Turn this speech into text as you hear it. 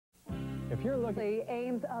If you're looking... He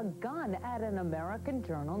aims a gun at an American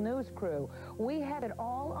Journal news crew. We had it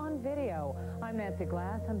all on video. I'm Nancy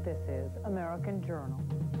Glass, and this is American Journal.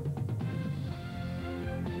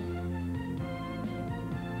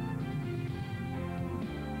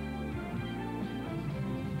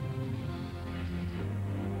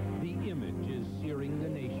 The image is searing the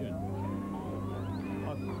nation.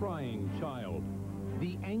 A crying child.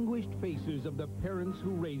 The anguished faces of the parents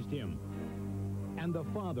who raised him. And the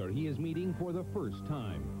father he is meeting for the first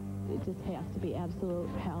time. It just has to be absolute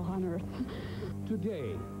hell on earth.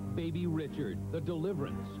 Today, baby Richard, the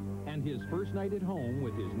deliverance, and his first night at home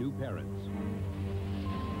with his new parents.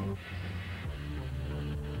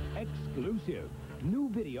 Exclusive. New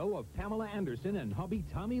video of Pamela Anderson and hubby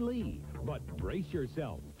Tommy Lee. But brace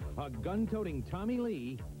yourself. A gun-toting Tommy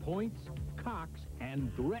Lee points, cocks,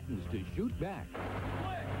 and threatens to shoot back.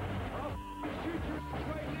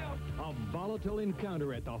 A volatile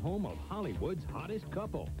encounter at the home of Hollywood's hottest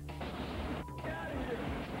couple.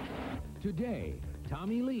 Today,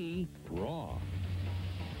 Tommy Lee, raw.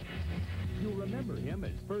 You'll remember him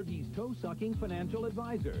as Fergie's toe-sucking financial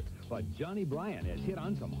advisor. But Johnny Bryan has hit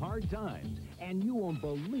on some hard times, and you won't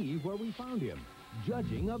believe where we found him,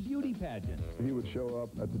 judging a beauty pageant. He would show up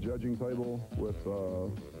at the judging table with a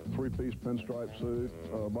three-piece pinstripe suit,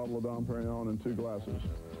 a bottle of Dom Perignon, and 2 glasses.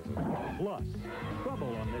 Plus,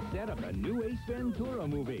 trouble on the set of the new Ace Ventura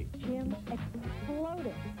movie. Jim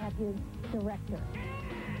exploded at his director.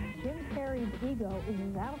 Jim Carrey's ego is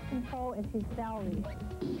as out of control as his salary.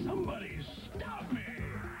 Somebody stop me!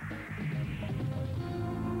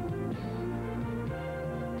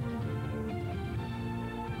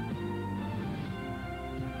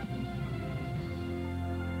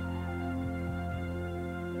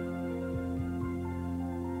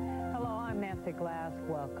 Nancy Glass,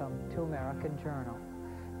 welcome to American Journal.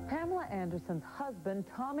 Pamela Anderson's husband,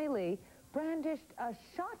 Tommy Lee, brandished a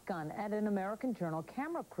shotgun at an American Journal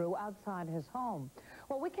camera crew outside his home.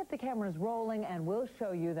 Well, we kept the cameras rolling, and we'll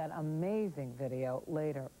show you that amazing video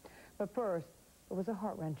later. But first, it was a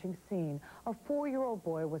heart-wrenching scene. A 4-year-old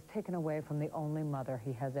boy was taken away from the only mother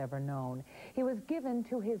he has ever known. He was given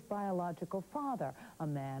to his biological father, a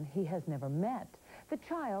man he has never met. The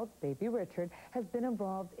child, baby Richard, has been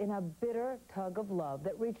involved in a bitter tug of love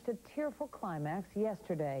that reached a tearful climax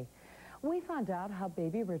yesterday. We found out how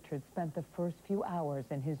baby Richard spent the first few hours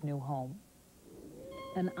in his new home.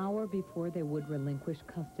 An hour before they would relinquish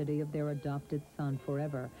custody of their adopted son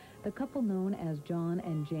forever, the couple known as John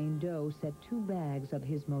and Jane Doe set 2 bags of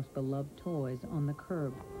his most beloved toys on the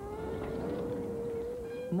curb.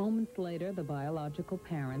 Moments later, the biological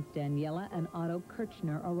parents, Daniela and Otto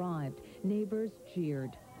Kirchner, arrived. Neighbors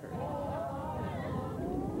jeered.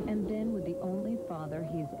 And then, with the only father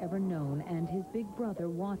he's ever known and his big brother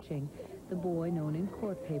watching, the boy, known in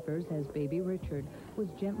court papers as Baby Richard, was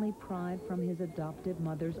gently pried from his adopted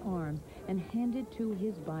mother's arms and handed to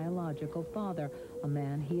his biological father, a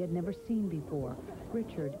man he had never seen before.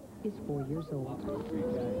 Richard is 4 years old.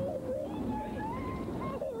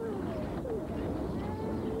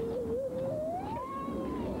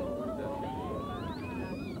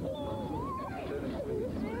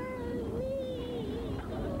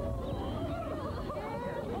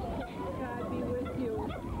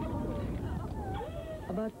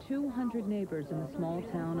 About 200 neighbors in the small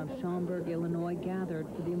town of Schaumburg, Illinois, gathered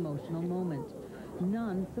for the emotional moment.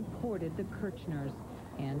 None supported the Kirchners,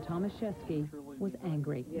 and Tomaszewski was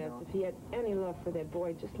angry. Yes, if he had any love for that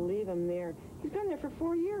boy, just leave him there. He's been there for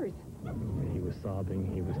 4 years. He was sobbing,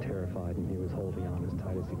 he was terrified, and he was holding on as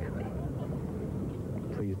tight as he could.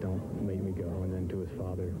 Please don't make me go. And then to his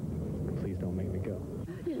father, please don't make me go.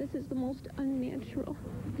 This is the most unnatural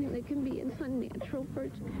thing that can be. It's unnatural for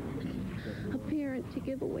a parent to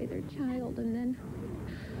give away their child and then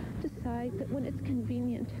decide that when it's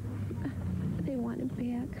convenient, they want it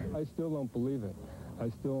back. I still don't believe it. I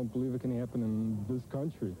still don't believe it can happen in this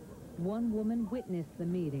country. One woman witnessed the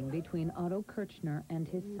meeting between Otto Kirchner and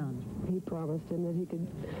his son. He promised him that he could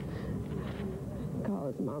call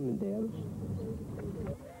his mom and dad.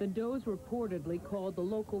 The Does reportedly called the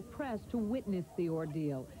local press to witness the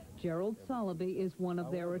ordeal. Gerald Soloby is one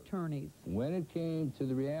of their attorneys. When it came to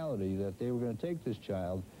the reality that they were going to take this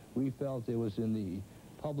child, we felt it was in the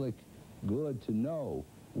public good to know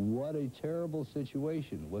what a terrible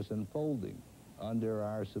situation was unfolding under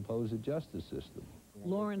our supposed justice system.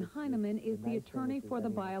 Lauren Heineman is the attorney for the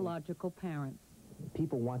biological parents.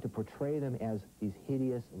 People want to portray them as these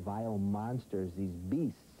hideous, vile monsters, these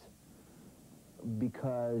beasts,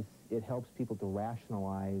 because it helps people to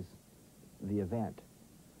rationalize the event.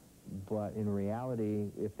 But in reality,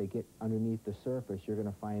 if they get underneath the surface, you're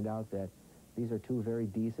going to find out that These are two very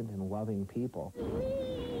decent and loving people.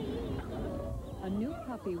 A new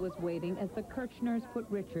puppy was waiting as the Kirchners put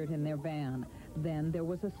Richard in their van. Then there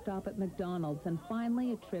was a stop at McDonald's and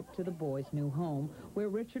finally a trip to the boy's new home, where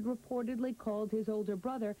Richard reportedly called his older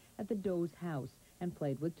brother at the Doe's house and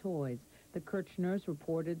played with toys. The Kirchners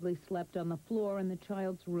reportedly slept on the floor in the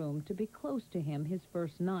child's room to be close to him his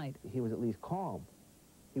first night. He was at least calm.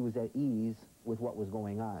 He was at ease with what was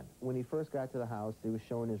going on. When he first got to the house, he was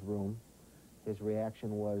shown his room. His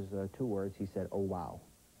reaction was 2 words. He said, "Oh, wow."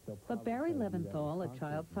 But Barry Leventhal, a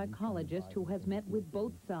child psychologist who has met with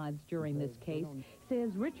both sides during this case,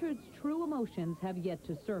 says Richard's true emotions have yet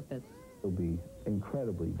to surface. He'll be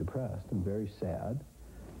incredibly depressed and very sad.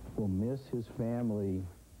 Will miss his family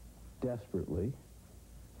desperately.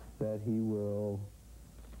 That he will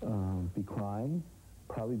be crying,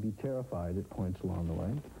 probably be terrified at points along the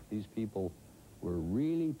way. These people were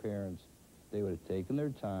really parents. They would have taken their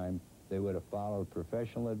time. They would have followed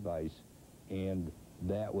professional advice, and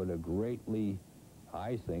that would have greatly,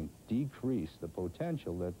 I think, decreased the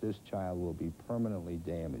potential that this child will be permanently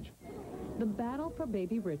damaged. The battle for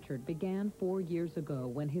baby Richard began 4 years ago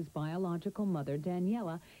when his biological mother,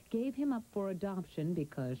 Daniela, gave him up for adoption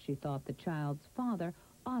because she thought the child's father,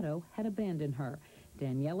 Otto, had abandoned her.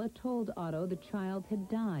 Daniela told Otto the child had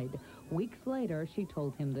died. Weeks later, she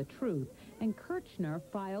told him the truth, and Kirchner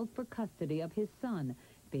filed for custody of his son.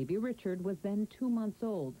 Baby Richard was then 2 months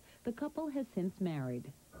old. The couple has since married.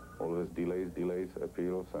 All this delays,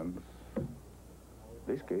 appeals, and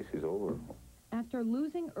this case is over. After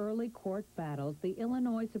losing early court battles, the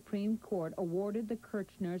Illinois Supreme Court awarded the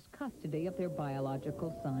Kirchners custody of their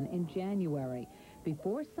biological son in January.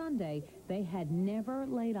 Before Sunday, they had never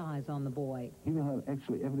laid eyes on the boy. He will have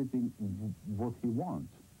actually everything what he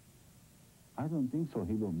wants. I don't think so.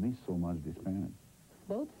 He will miss so much this parent.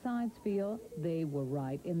 Both sides feel they were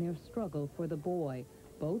right in their struggle for the boy.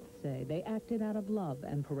 Both say they acted out of love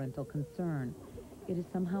and parental concern. It is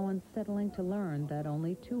somehow unsettling to learn that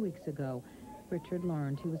only 2 weeks ago, Richard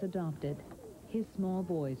learned he was adopted. His small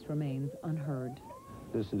voice remains unheard.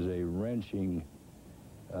 This is a wrenching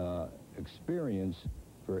experience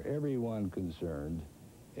for everyone concerned,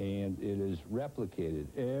 and it is replicated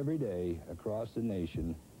every day across the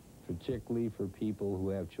nation, particularly for people who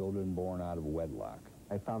have children born out of wedlock.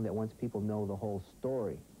 I found that once people know the whole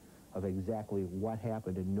story of exactly what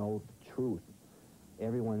happened and know the truth,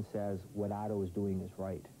 everyone says what Otto is doing is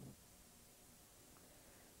right.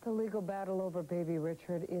 The legal battle over baby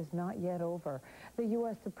Richard is not yet over. The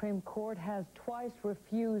U.S. Supreme Court has twice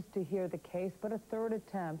refused to hear the case, but a third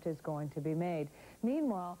attempt is going to be made.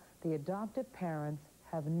 Meanwhile, the adoptive parents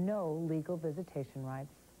have no legal visitation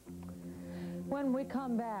rights. When we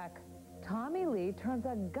come back, Tommy Lee turns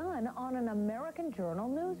a gun on an American Journal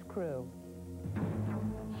news crew.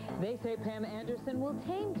 They say Pam Anderson will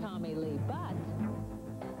tame Tommy Lee, but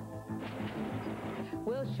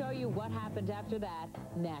we'll show you what happened after that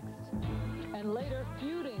next. And later,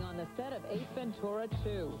 feuding on the set of Ace Ventura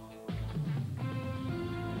 2.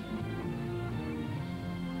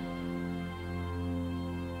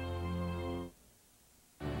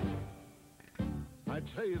 I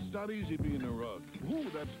tell you, it's not easy being a rug. Ooh,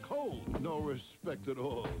 that's cold. No respect at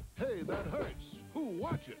all. Hey, that hurts. Ooh,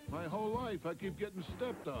 watch it. My whole life, I keep getting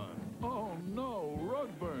stepped on. Oh, no, rug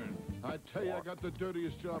burn. I tell you, I got the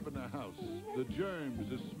dirtiest job in the house. The germs,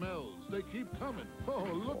 the smells, they keep coming. Oh,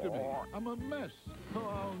 look at me. I'm a mess. Oh,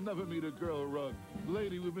 I'll never meet a girl rug.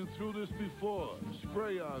 Lady, we've been through this before.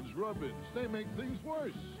 Spray-ons, rub-ins, they make things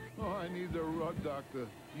worse. Oh, I need the rug doctor.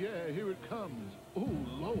 Yeah, here it comes. Ooh,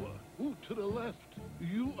 lower. Ooh, to the left.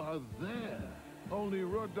 You are there. Only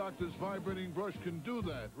Rug Doctor's vibrating brush can do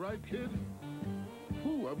that, right, kid?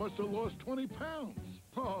 Ooh, I must have lost 20 pounds.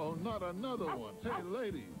 Oh, not another one. Hey,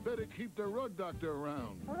 lady, better keep the Rug Doctor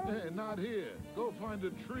around. Hey, not here. Go find a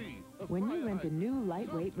tree. When you rent a new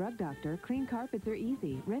lightweight Rug Doctor, clean carpets are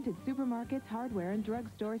easy. Rent at supermarkets, hardware, and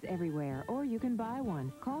drugstores everywhere. Or you can buy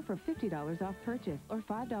one. Call for $50 off purchase or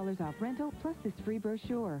 $5 off rental, plus this free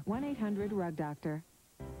brochure. 1-800-RUG-DOCTOR.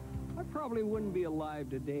 I probably wouldn't be alive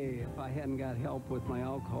today if I hadn't got help with my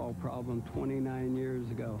alcohol problem 29 years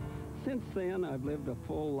ago. Since then, I've lived a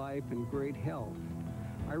full life in great health.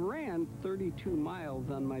 I ran 32 miles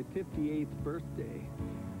on my 58th birthday.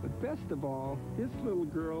 But best of all, this little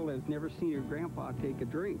girl has never seen her grandpa take a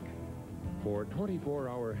drink. For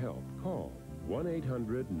 24-hour help, call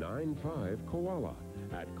 1-800-95-KOALA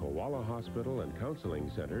at Koala Hospital and Counseling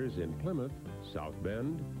Centers in Plymouth, South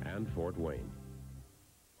Bend, and Fort Wayne.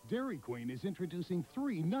 Dairy Queen is introducing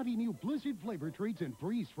 3 nutty new Blizzard flavor treats and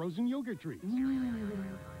Breeze frozen yogurt treats.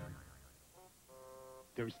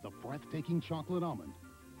 There's the breathtaking chocolate almond,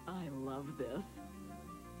 I love this.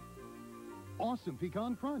 Awesome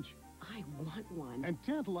pecan crunch. I want one. And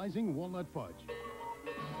tantalizing walnut fudge.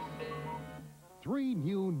 3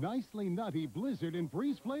 new nicely nutty Blizzard and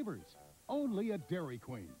Breeze flavors. Only at Dairy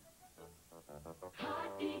Queen.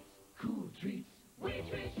 Hot eats, cool treats, we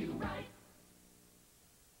treat you right.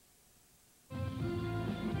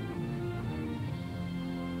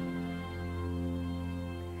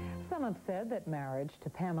 Some have said that marriage to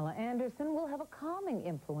Pamela Anderson will have a calming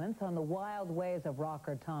influence on the wild ways of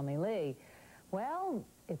rocker Tommy Lee. Well,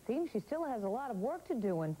 it seems she still has a lot of work to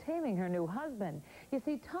do in taming her new husband. You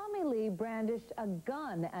see, Tommy Lee brandished a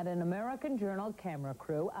gun at an American Journal camera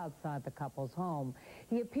crew outside the couple's home.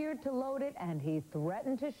 He appeared to load it, and he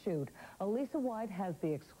threatened to shoot. Elisa White has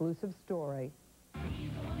the exclusive story.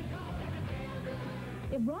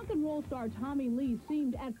 If rock and roll star Tommy Lee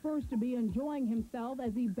seemed at first to be enjoying himself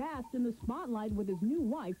as he basked in the spotlight with his new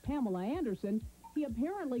wife, Pamela Anderson, he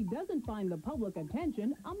apparently doesn't find the public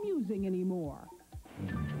attention amusing anymore.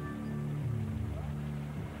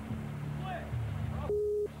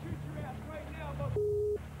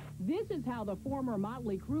 This is how the former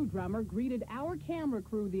Motley Crue drummer greeted our camera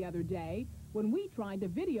crew the other day when we tried to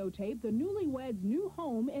videotape the newlyweds' new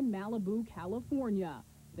home in Malibu, California.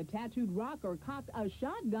 The tattooed rocker cocked a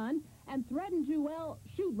shotgun and threatened to, well,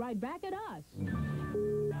 shoot right back at us.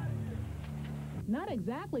 Not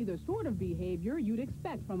exactly the sort of behavior you'd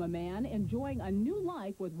expect from a man enjoying a new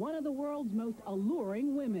life with one of the world's most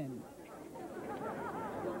alluring women.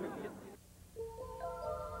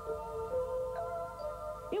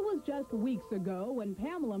 It was just weeks ago when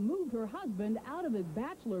Pamela moved her husband out of his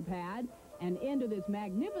bachelor pad and into this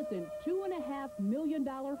magnificent $2.5 million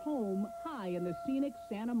home high in the scenic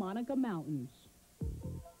Santa Monica Mountains.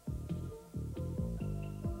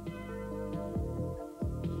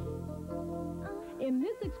 In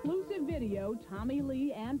this exclusive video, Tommy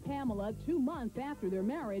Lee and Pamela, 2 months after their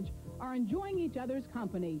marriage, are enjoying each other's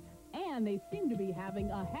company, and they seem to be having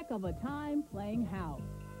a heck of a time playing house.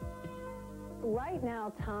 Right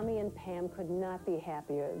now, Tommy and Pam could not be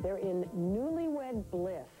happier. They're in newlywed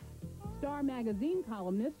bliss. Star Magazine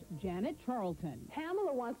columnist Janet Charlton.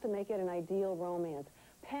 Pamela wants to make it an ideal romance.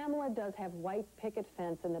 Pamela does have white picket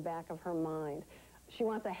fence in the back of her mind. She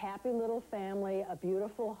wants a happy little family, a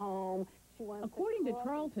beautiful home. According to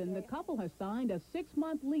Charlton, the couple has signed a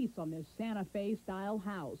 6-month lease on this Santa Fe-style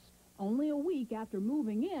house. Only a week after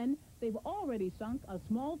moving in, they've already sunk a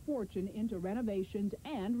small fortune into renovations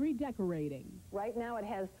and redecorating. Right now it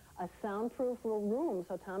has a soundproof room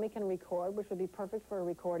so Tommy can record, which would be perfect for a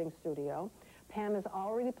recording studio. Pam is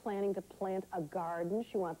already planning to plant a garden.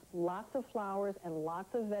 She wants lots of flowers and lots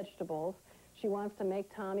of vegetables. She wants to make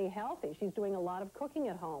Tommy healthy. She's doing a lot of cooking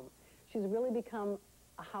at home. She's really become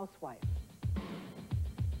a housewife.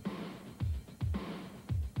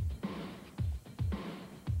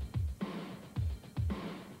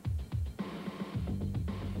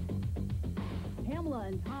 Pamela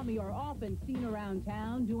and Tommy are often seen around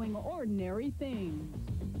town doing ordinary things.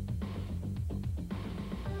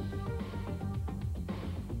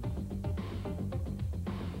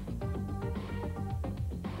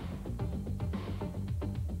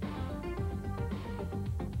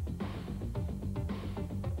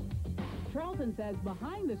 Charlton says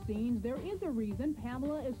behind the scenes there is a reason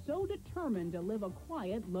Pamela is so determined to live a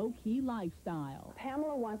quiet, low-key lifestyle.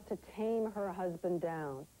 Pamela wants to tame her husband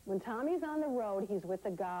down. When Tommy's on the road, he's with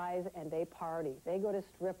the guys and they party. They go to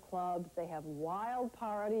strip clubs, they have wild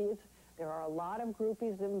parties. There are a lot of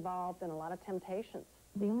groupies involved and a lot of temptations.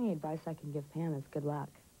 The only advice I can give Pam is good luck.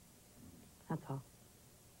 That's all.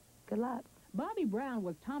 Good luck. Bobby Brown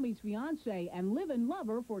was Tommy's fiancé and live-in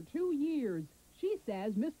lover for 2 years. She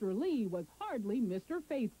says Mr. Lee was hardly Mr.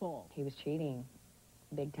 Faithful. He was cheating.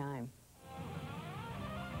 Big time.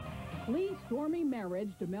 Lee's stormy marriage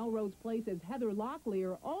to Melrose Place's Heather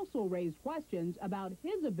Locklear also raised questions about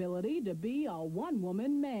his ability to be a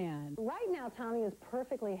one-woman man. Right now, Tommy is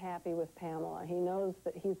perfectly happy with Pamela. He knows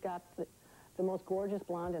that he's got the most gorgeous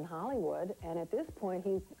blonde in Hollywood, and at this point,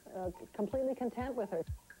 he's completely content with her.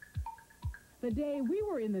 The day we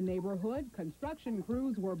were in the neighborhood, construction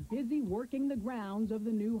crews were busy working the grounds of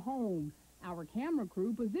the new home. Our camera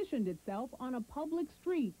crew positioned itself on a public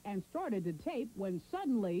street and started to tape when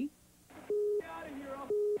suddenly... Get out of here, I'll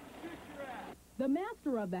shoot your ass. The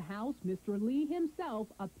master of the house, Mr. Lee himself,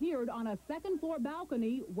 appeared on a second-floor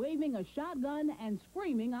balcony waving a shotgun and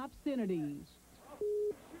screaming obscenities. I'll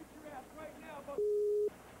shoot your ass right now,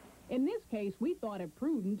 In this case, we thought it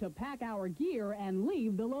prudent to pack our gear and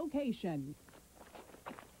leave the location.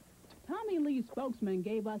 Tommy Lee's spokesman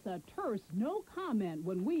gave us a terse no comment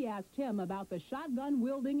when we asked him about the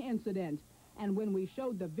shotgun-wielding incident. And when we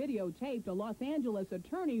showed the videotape to Los Angeles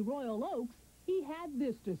attorney Royal Oakes, he had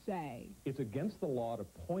this to say. It's against the law to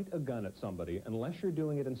point a gun at somebody unless you're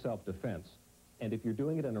doing it in self-defense. And if you're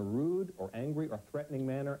doing it in a rude or angry or threatening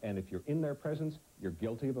manner, and if you're in their presence, you're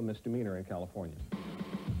guilty of a misdemeanor in California.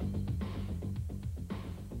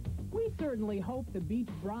 We certainly hope the beach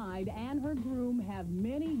bride and her groom have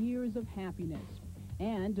many years of happiness.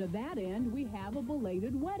 And to that end, we have a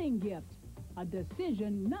belated wedding gift, a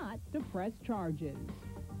decision not to press charges.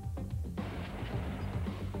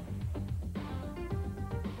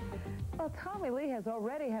 Well, Tommy Lee has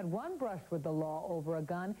already had one brush with the law over a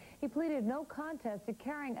gun. He pleaded no contest to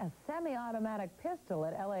carrying a semi-automatic pistol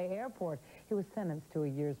at L.A. airport. He was sentenced to a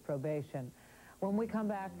year's probation. When we come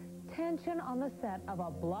back, tension on the set of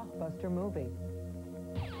a blockbuster movie.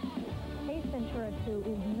 Ace Ventura 2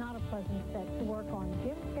 is not a pleasant set to work on.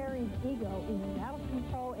 Jim Carrey's ego is out of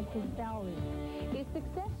control at his salary. Is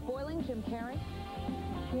success spoiling Jim Carrey?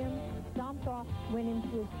 Jim stomped off, went into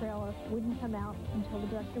his trailer, wouldn't come out until the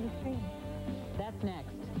director was trained. That's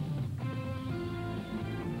next.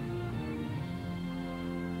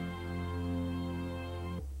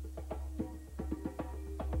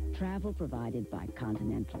 Travel provided by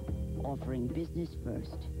Continental, offering business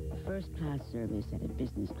first-class service at a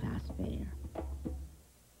business-class fare.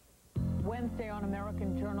 Wednesday on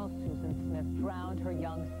American Journal, Susan Smith drowned her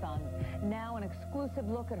young son. Now an exclusive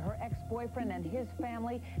look at her ex-boyfriend and his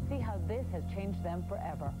family. See how this has changed them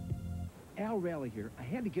forever. Al Raleigh here. I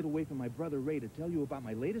had to get away from my brother Ray to tell you about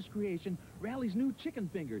my latest creation, Raleigh's new chicken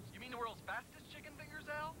fingers. You mean the world's fastest chicken fingers,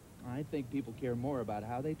 Al? I think people care more about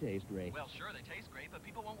how they taste, Ray. Well, sure, they taste great, but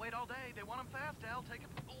people won't wait all day. They want them fast, Al. Take it.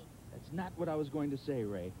 Oh. That's not what I was going to say,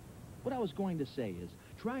 Ray. What I was going to say is,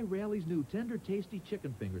 try Raleigh's new tender, tasty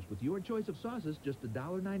chicken fingers with your choice of sauces, just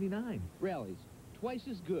 $1.99. Raleigh's, twice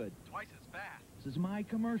as good. Twice as fast. This is my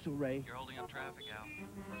commercial, Ray. You're holding up traffic, Al.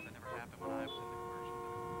 Of course, that never happened when I was in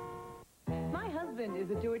the commercial. My husband is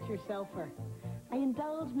a do-it-yourselfer. I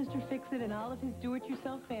indulge Mr. Fix-It in all of his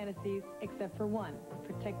do-it-yourself fantasies, except for one,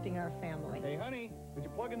 protecting our family. Hey, honey, did you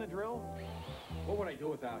plug in the drill? What would I do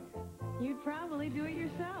without you? You'd probably do it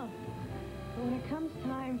yourself. But when it comes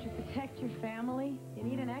time to protect your family, you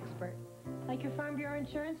need an expert, like your Farm Bureau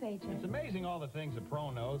insurance agent. It's amazing all the things a pro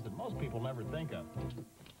knows that most people never think of.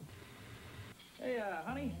 Hey,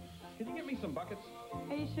 honey, could you get me some buckets?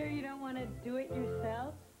 Are you sure you don't want to do it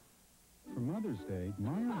yourself? For Mother's Day,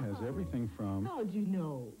 Meijer has everything from... How'd you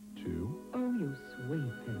know? ...to... Oh, you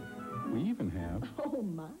sweet thing. We even have... Oh,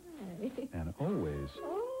 my. And always...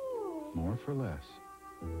 Oh. More for less.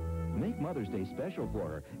 Make Mother's Day special for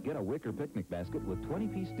her. Get a wicker picnic basket with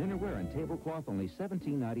 20-piece dinnerware and tablecloth, only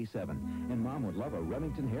 $17.97. And Mom would love a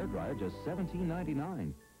Remington hairdryer, just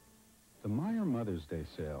 $17.99. The Meijer Mother's Day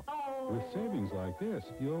sale. Oh. With savings like this,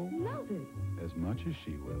 you'll... Love it. As much as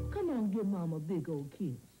she will. Come on, give Mom a big old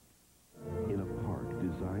kiss. In a park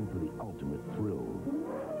designed for the ultimate thrill,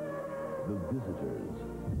 the visitors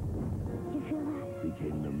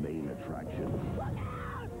became the main attraction. Look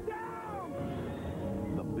out! Down!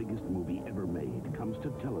 The biggest movie ever made comes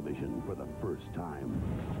to television for the first time.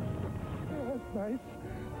 Oh, that's nice.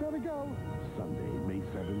 Gotta go. Sunday, May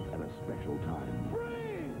 7th at a special time.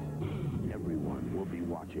 Freeze! Everyone will be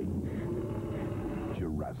watching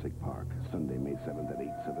Jurassic Park, Sunday, May 7th at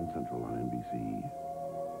 8/7 Central on NBC.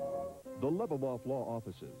 The Lebemoff Law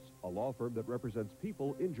Offices, a law firm that represents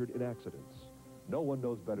people injured in accidents. No one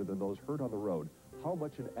knows better than those hurt on the road how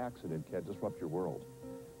much an accident can disrupt your world.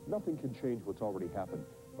 Nothing can change what's already happened,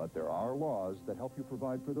 but there are laws that help you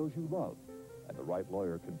provide for those you love, and the right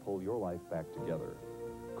lawyer can pull your life back together.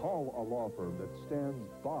 Call a law firm that stands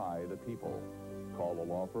by the people. Call a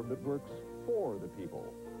law firm that works for the people.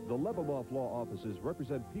 The Lebemoff Law Offices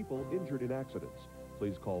represent people injured in accidents.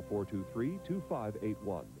 Please call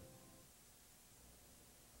 423-2581.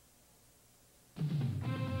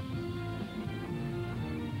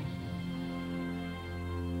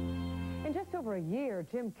 In just over a year,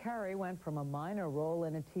 Jim Carrey went from a minor role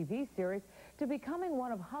in a TV series to becoming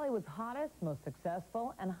one of Hollywood's hottest, most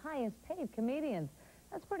successful, and highest-paid comedians.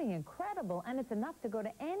 That's pretty incredible, and it's enough to go to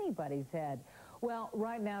anybody's head. Well,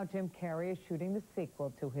 right now, Jim Carrey is shooting the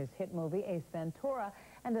sequel to his hit movie, Ace Ventura,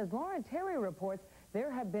 and as Lauren Terry reports,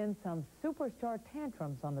 there have been some superstar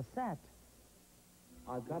tantrums on the set.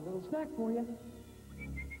 I've got a little snack for you.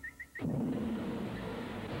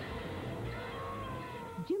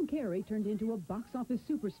 Jim Carrey turned into a box office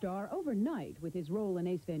superstar overnight with his role in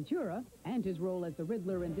Ace Ventura, and his role as the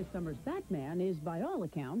Riddler in this summer's Batman is, by all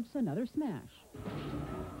accounts, another smash.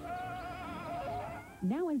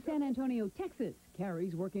 Now in San Antonio, Texas,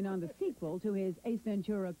 Carrey's working on the sequel to his Ace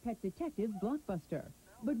Ventura Pet Detective blockbuster.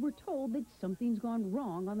 But we're told that something's gone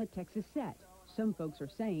wrong on the Texas set. Some folks are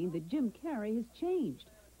saying that Jim Carrey has changed,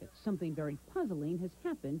 that something very puzzling has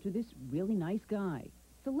happened to this really nice guy.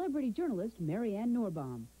 Celebrity journalist Marianne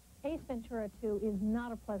Norbaum. Ace Ventura 2 is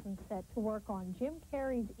not a pleasant set to work on. Jim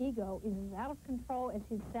Carrey's ego is as out of control as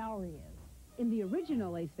his salary is. In the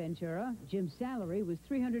original Ace Ventura, Jim's salary was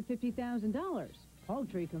 $350,000,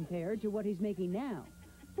 paltry compared to what he's making now.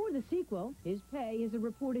 For the sequel, his pay is a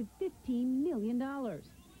reported $15 million.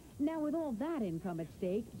 Now, with all that income at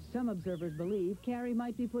stake, some observers believe Carrey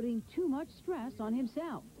might be putting too much stress on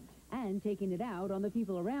himself and taking it out on the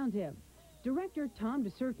people around him. Director Tom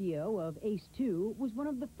DeCerchio of Ace 2 was one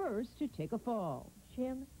of the first to take a fall.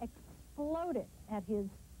 Jim exploded at his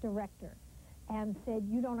director and said,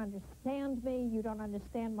 "You don't understand me, you don't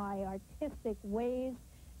understand my artistic ways,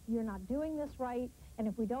 you're not doing this right, and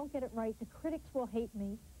if we don't get it right, the critics will hate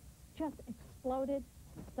me." Just exploded,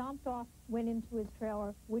 stomped off, went into his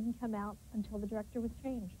trailer, wouldn't come out until the director was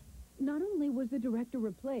changed. Not only was the director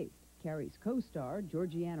replaced, Carrey's co-star,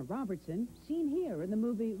 Georgiana Robertson, seen here in the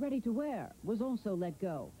movie Ready to Wear, was also let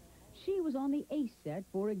go. She was on the Ace set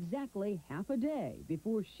for exactly half a day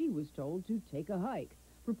before she was told to take a hike,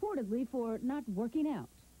 purportedly for not working out.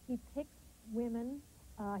 He picks women,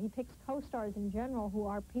 he picks co-stars in general who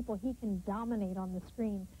are people he can dominate on the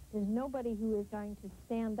screen. There's nobody who is going to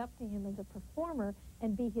stand up to him as a performer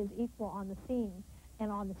and be his equal on the scene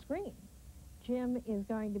and on the screen. Jim is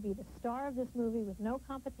going to be the star of this movie with no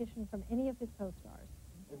competition from any of his co-stars.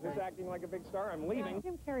 Is this acting like a big star? I'm leaving.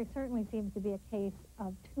 Jim Carrey certainly seems to be a case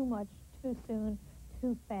of too much, too soon,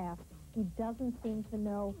 too fast. He doesn't seem to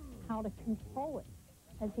know how to control it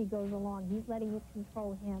as he goes along. He's letting it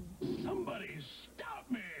control him. Somebody stop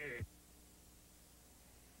me!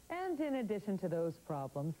 And in addition to those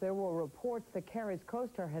problems, there were reports that Carrey's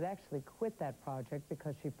co-star had actually quit that project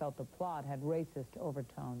because she felt the plot had racist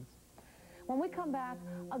overtones. When we come back,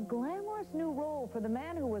 a glamorous new role for the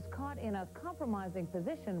man who was caught in a compromising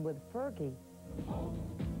position with Fergie.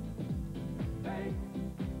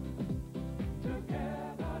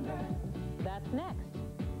 That's next.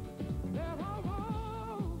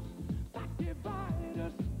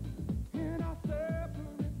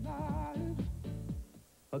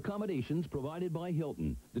 Accommodations provided by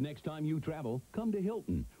Hilton. The next time you travel, come to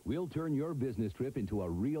Hilton. We'll turn your business trip into a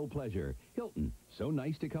real pleasure. Hilton, so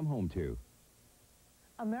nice to come home to.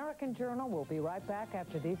 American Journal will be right back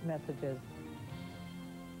after these messages.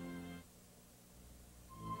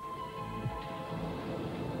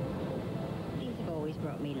 These have always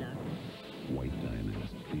brought me luck. White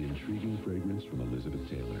Diamonds, the intriguing fragrance from Elizabeth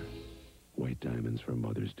Taylor. White Diamonds for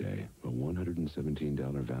Mother's Day, a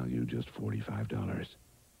 $117 value, just $45.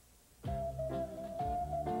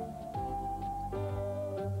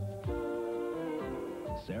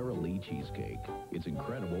 Sara Lee Cheesecake. It's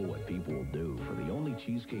incredible what people will do for the only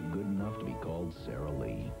cheesecake good enough to be called Sara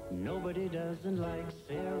Lee. Nobody doesn't like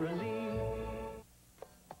Sara Lee.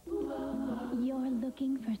 You're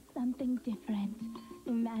looking for something different.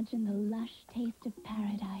 Imagine the lush taste of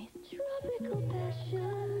paradise. Tropical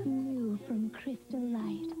passion. New from Crystal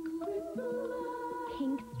Light.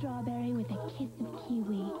 Pink strawberry with a kiss of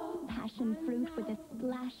kiwi. Passion fruit with a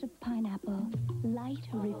splash of pineapple. Light,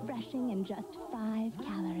 refreshing, and just 5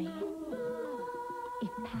 calories.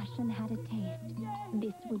 If passion had a taste,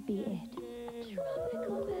 this would be it.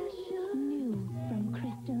 Tropical passion. New from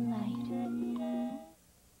Crystal Light.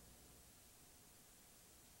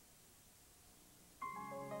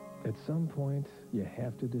 At some point, you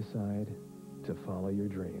have to decide to follow your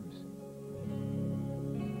dreams.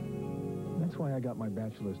 That's why I got my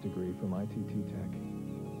bachelor's degree from ITT Tech.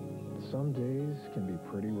 Some days can be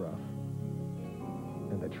pretty rough,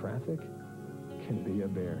 and the traffic can be a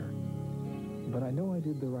bear. But I know I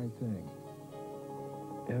did the right thing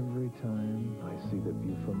every time I see the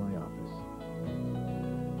view from my office.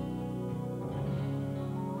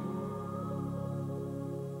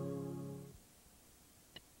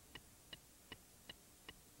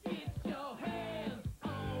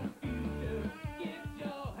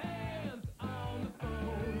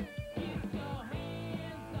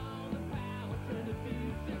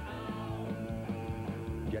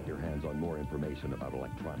 Get your hands on more information about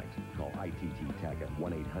electronics. Call ITT Tech at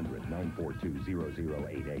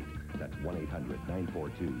 1-800-942-0088. That's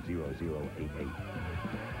 1-800-942-0088.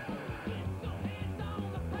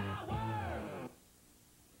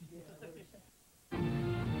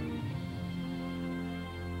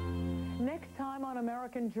 Next time on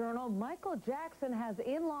American Journal, Michael Jackson has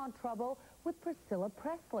in-law trouble with Priscilla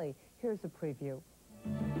Presley. Here's a preview.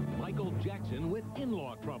 Michael Jackson with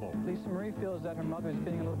in-law trouble. Lisa Marie feels that her mother is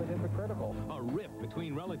being a little bit hypocritical. A rift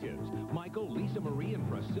between relatives. Michael, Lisa Marie, and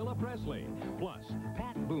Priscilla Presley. Plus,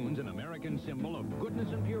 Pat Boone's an American symbol of goodness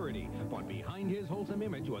and purity, but behind his wholesome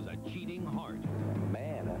image was a cheating heart.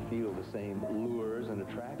 Man, I feel the same lures and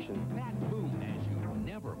attraction. Pat Boone, as you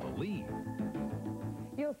never believe.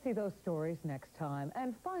 You'll see those stories next time.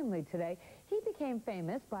 And finally today, he became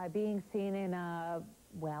famous by being seen in a,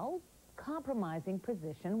 well, compromising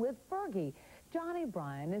position with Fergie. Johnny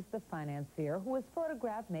Bryan is the financier who was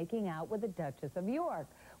photographed making out with the Duchess of York.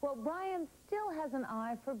 Well, Bryan still has an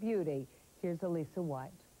eye for beauty. Here's Elisa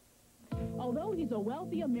White. Although he's a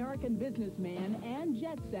wealthy American businessman and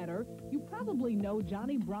jet-setter, you probably know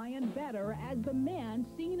Johnny Bryan better as the man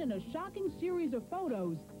seen in a shocking series of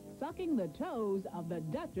photos sucking the toes of the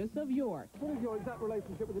Duchess of York. What is your exact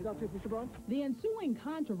relationship with the Duchess, Mr. Bryan? The ensuing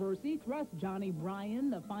controversy thrust Johnny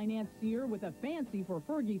Bryan, the financier with a fancy for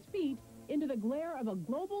Fergie's feet, into the glare of a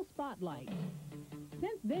global spotlight.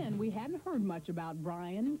 Since then, we hadn't heard much about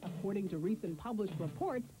Bryan. According to recent published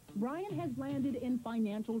reports, Bryan has landed in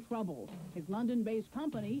financial trouble. His London-based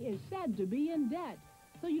company is said to be in debt,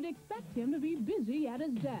 so you'd expect him to be busy at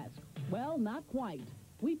his desk. Well, not quite.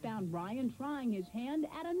 We found Bryan trying his hand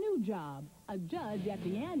at a new job, a judge at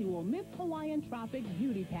the annual Miss Hawaiian Tropic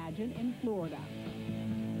Beauty Pageant in Florida.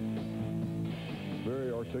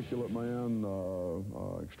 Very articulate man,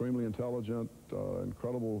 extremely intelligent,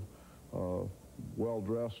 incredible,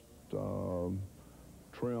 well-dressed,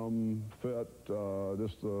 trim, fit,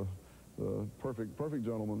 just the perfect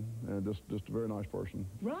gentleman, and just a very nice person.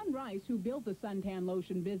 Ron Rice, who built the suntan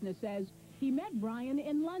lotion business, says he met Bryan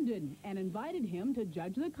in London and invited him to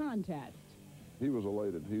judge the contest. He was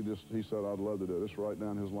elated. He said, "I'd love to do it." It's right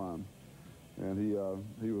down his line. And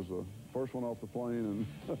he was the first one off the plane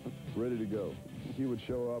and ready to go. He would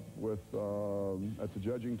show up with at the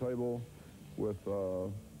judging table with a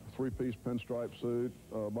three-piece pinstripe suit,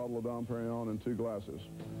 a bottle of Dom Perignon, and 2 glasses.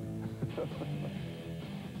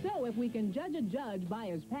 So if we can judge a judge by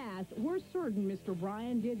his past, we're certain Mr.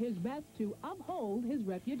 Bryan did his best to uphold his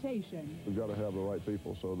reputation. We've got to have the right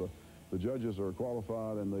people, so the judges are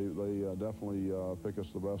qualified, and they definitely pick us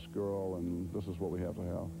the best girl, and this is what we have to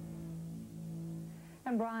have.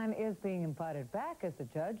 And Bryan is being invited back as a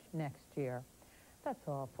judge next year. That's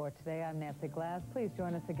all for today. I'm Nancy Glass. Please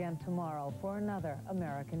join us again tomorrow for another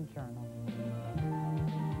American Journal.